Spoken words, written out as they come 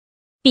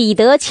彼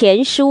得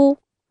前书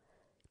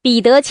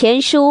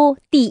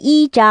第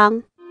1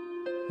章。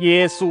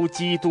耶稣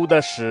基督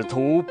的使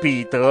徒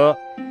彼得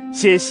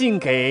写信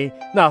给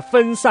那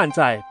分散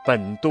在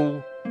本都、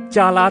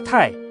加拉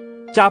太、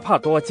加帕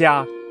多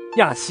家、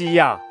亚细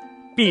亚、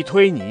庇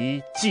推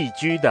尼寄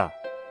居的，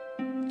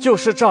就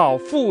是照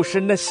父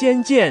神的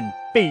先见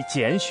被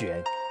拣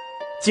选，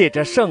借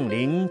着圣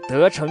灵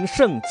得成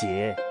圣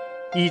洁，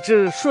以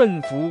致顺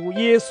服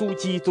耶稣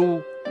基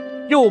督，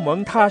又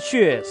蒙他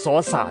血所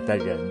洒的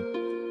人，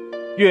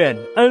愿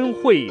恩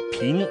惠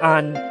平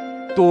安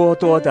多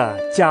多地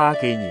加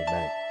给你们。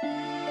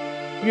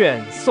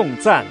愿颂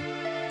赞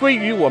归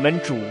于我们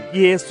主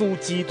耶稣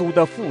基督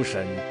的父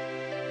神，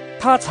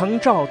他曾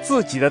照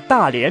自己的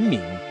大怜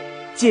悯，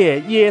借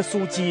耶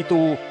稣基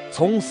督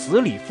从死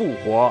里复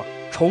活，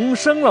重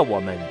生了我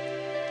们，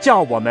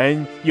叫我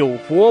们有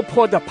活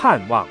泼的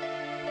盼望，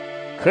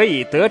可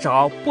以得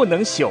着不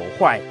能朽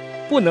坏、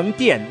不能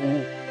玷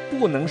污、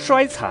不能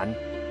衰残，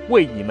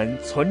为你们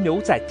存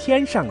留在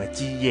天上的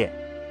基业。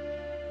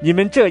你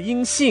们这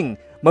因信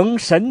蒙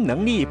神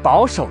能力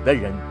保守的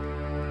人，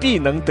必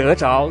能得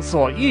着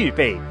所预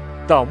备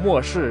到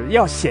末世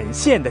要显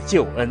现的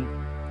救恩。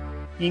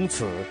因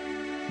此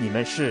你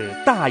们是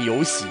大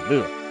有喜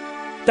乐，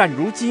但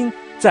如今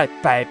在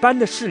百般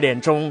的试炼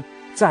中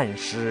暂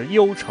时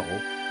忧愁，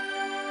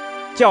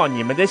叫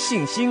你们的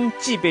信心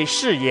既被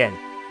试验，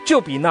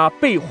就比那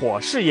被火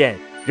试验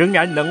仍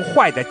然能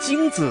坏的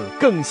金子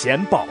更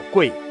显宝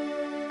贵，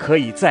可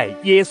以在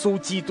耶稣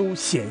基督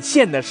显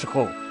现的时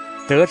候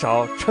得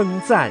着称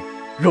赞、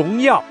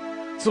荣耀、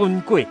尊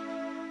贵。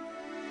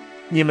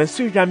你们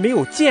虽然没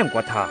有见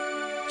过他，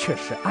却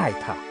是爱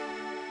他；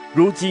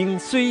如今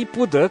虽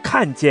不得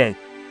看见，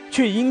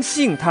却因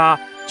信他，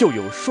就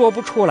有说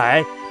不出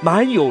来、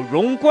满有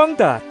荣光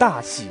的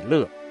大喜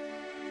乐，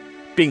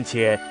并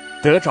且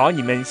得着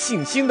你们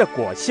信心的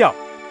果效，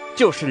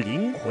就是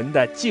灵魂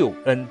的救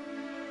恩。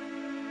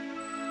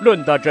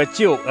论到这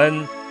救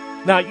恩，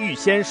那预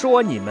先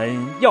说你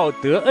们要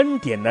得恩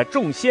典的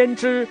众先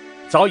知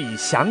早已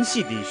详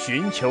细地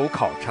寻求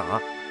考察，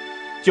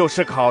就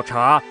是考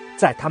察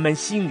在他们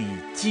心里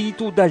基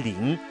督的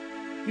灵，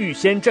预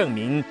先证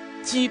明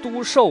基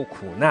督受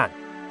苦难，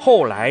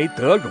后来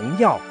得荣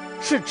耀，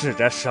是指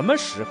着什么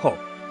时候，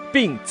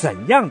并怎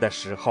样的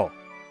时候。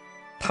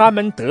他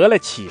们得了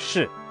启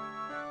示，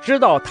知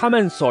道他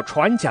们所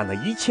传讲的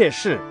一切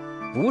事，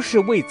不是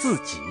为自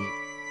己，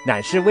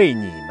乃是为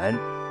你们。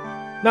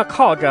那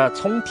靠着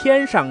从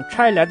天上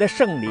差来的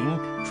圣灵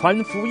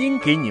传福音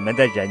给你们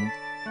的人，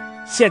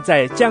现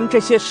在将这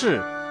些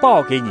事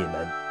报给你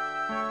们，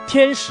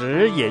天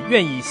使也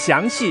愿意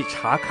详细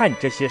查看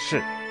这些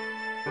事，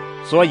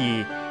所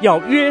以要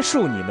约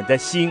束你们的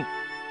心，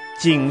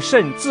谨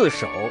慎自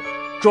守，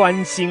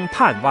专心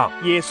盼望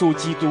耶稣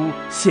基督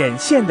显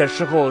现的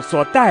时候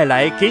所带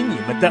来给你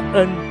们的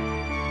恩。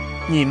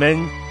你们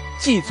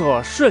既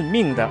做顺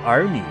命的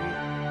儿女，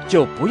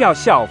就不要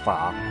效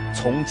法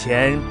从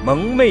前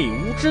蒙昧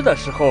无知的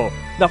时候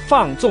那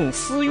放纵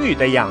私欲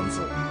的样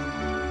子。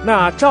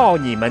那照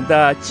你们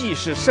的既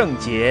是圣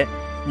洁，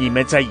你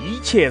们在一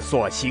切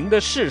所行的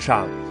事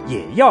上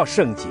也要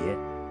圣洁，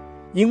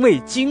因为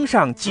经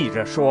上记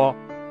着说，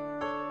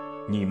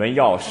你们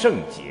要圣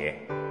洁，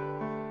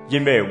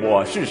因为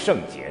我是圣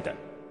洁的。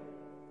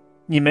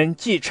你们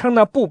既称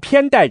那不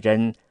偏待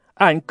人、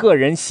按个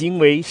人行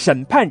为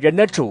审判人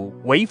的主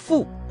为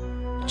父，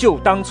就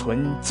当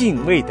存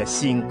敬畏的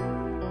心，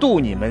度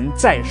你们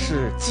在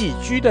世寄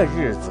居的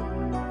日子，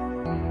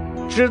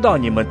知道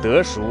你们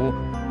得赎，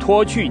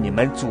脱去你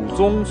们祖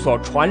宗所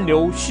传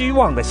流虚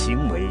妄的行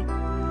为，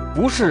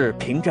不是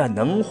凭着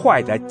能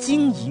坏的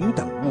金银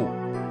等物，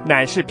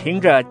乃是凭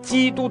着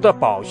基督的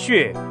宝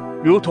血，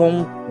如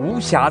同无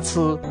瑕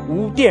疵、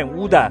无玷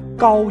污的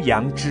羔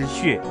羊之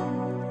血。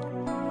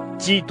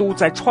基督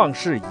在创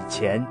世以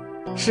前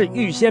是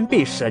预先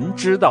被神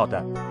知道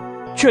的，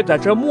却在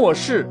这末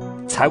世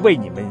才为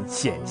你们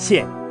显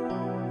现。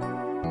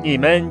你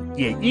们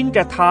也因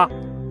着他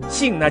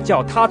信那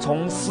叫他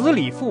从死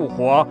里复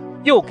活，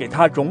又给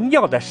他荣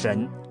耀的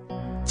神，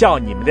叫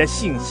你们的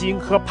信心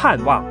和盼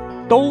望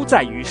都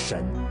在于神。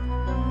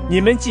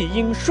你们既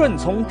因顺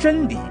从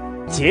真理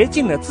洁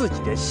净了自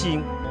己的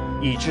心，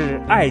以致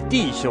爱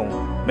弟兄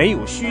没有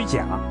虚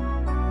假，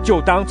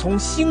就当从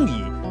心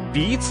里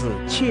彼此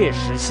切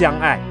实相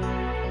爱。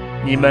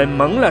你们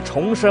蒙了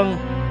重生，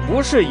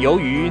不是由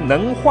于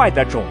能坏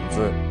的种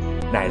子，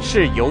乃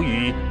是由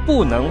于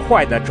不能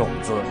坏的种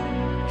子，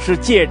是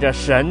借着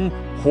神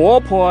活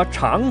泼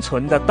长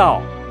存的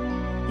道。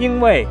因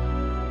为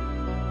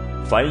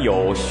凡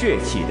有血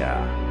气的，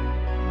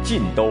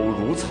尽都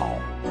如草，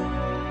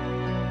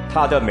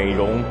它的美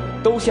容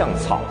都像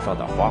草上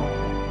的花，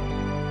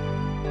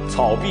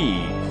草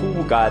必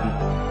枯干，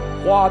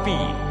花必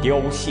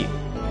凋谢，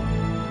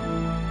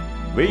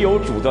唯有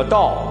主的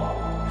道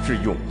是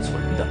永存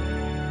的。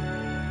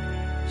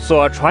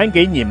所传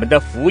给你们的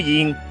福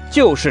音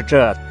就是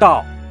这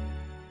道。